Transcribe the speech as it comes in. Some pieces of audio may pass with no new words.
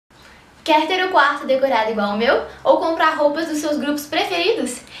Quer ter o quarto decorado igual ao meu? Ou comprar roupas dos seus grupos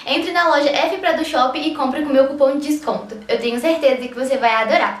preferidos? Entre na loja F pra do shopping e compre com o meu cupom de desconto. Eu tenho certeza que você vai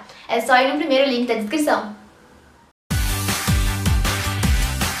adorar. É só ir no primeiro link da descrição.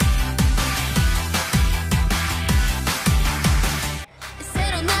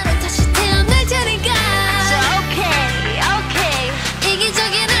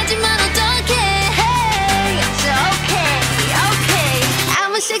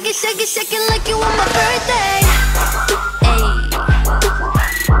 Shake it, shake it like you want my birthday. Ay.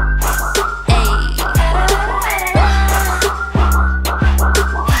 Ay.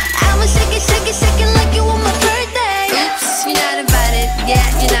 I'ma shake it like you want my birthday. Oops, you're not invited. Yeah,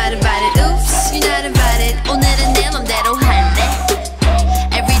 you're not invited. Oops, you're not invited. 오늘은 내 맘대로 할래.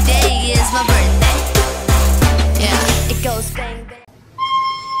 Every day is my birthday. Yeah, it goes bang bang.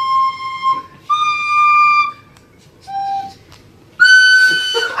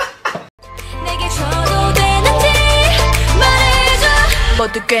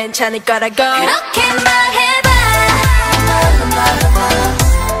 모두 괜찮을 거라고 그렇게 말해봐.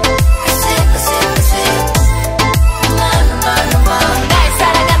 날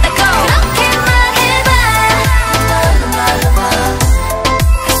사랑한다고 그렇게 말해봐.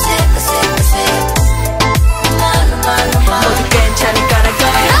 모두 괜찮을 거라고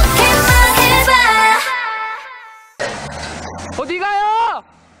그렇게 말해봐. 어디 가요?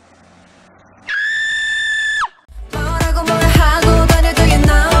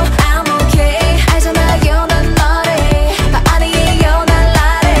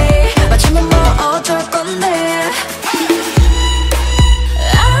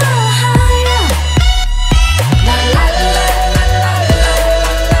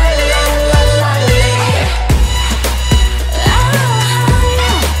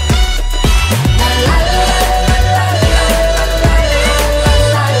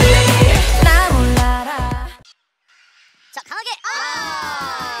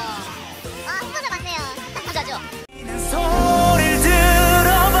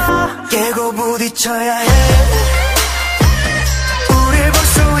 깨고 부딪혀야 해. 우릴 볼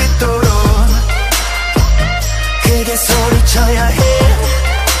수 있도록 크게 소리쳐야 해.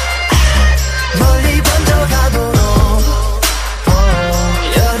 멀리 번져가도록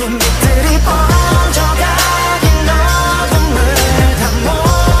여린 빛들이 번져가긴 어둠을 다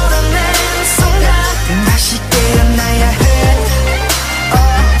몰아낸 순간 다시 깨어나야 해.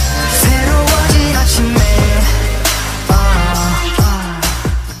 새로워진 아침에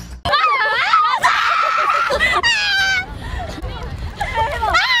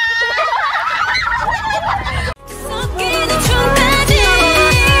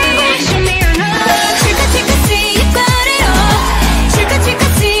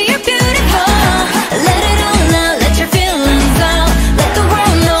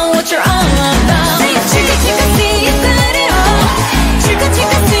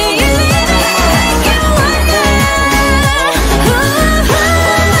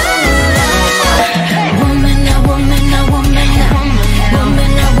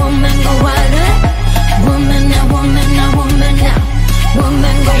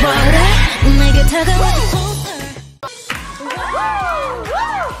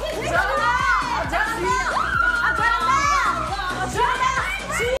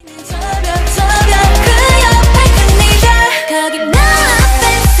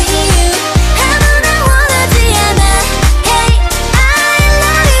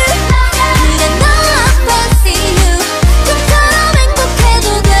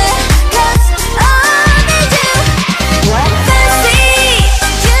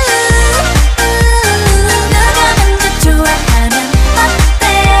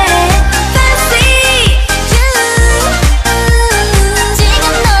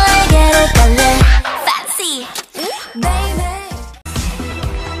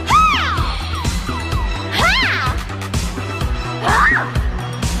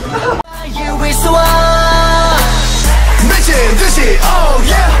미친 듯이 oh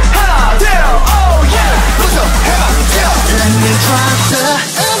yeah 하나 되어 oh yeah 벌써 해방되어 Let me drop the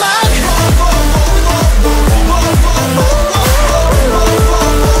음악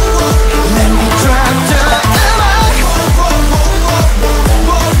Let me drop the 음악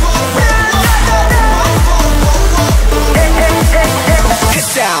Hit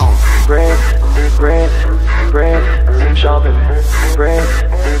down Breathe, breathe, breathe, some shopping. Breathe,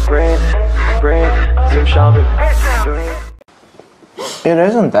 breathe, breathe, some shopping. It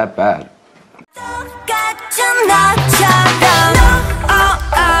isn't that bad.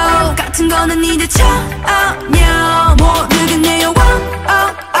 같은 거는 이제 전혀 모르겠네요.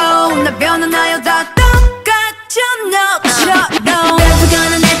 나 변하나요 다 똑같죠 너처럼.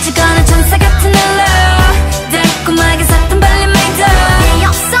 내가 냈지 거는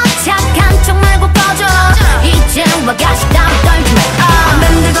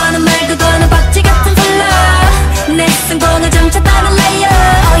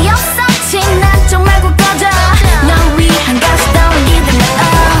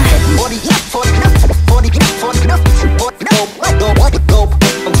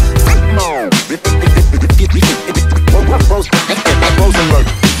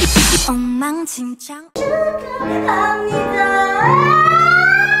진짜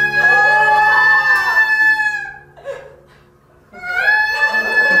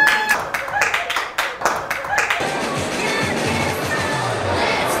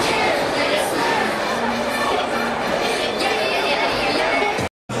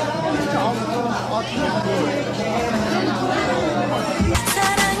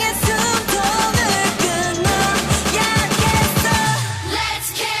사랑의 숨통을 끊어야겠어. Let's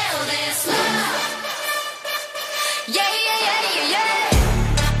kill this love. Yeah, yeah, yeah, yeah, yeah.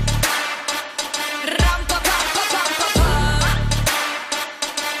 Ram-pa-pa-pa-pa-pa-pa.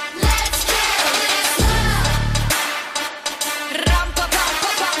 Let's kill this love.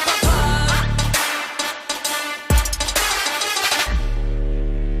 Ram-pa-pa-pa-pa-pa-pa.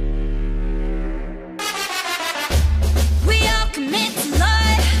 We all commit to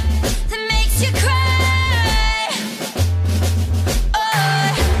love that makes you cry.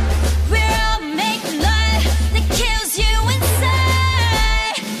 Oh, we're all making love that kills you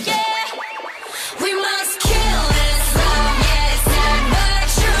inside. Yeah, we must kill this love. Yeah, it's sad but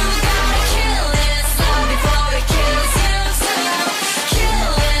true. Gotta kill this love before it kills you too.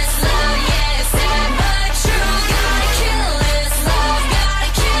 Kill this love. Yeah, it's sad but true. Gotta kill this love. Gotta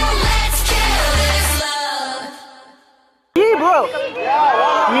kill. Let's kill this love. Bro.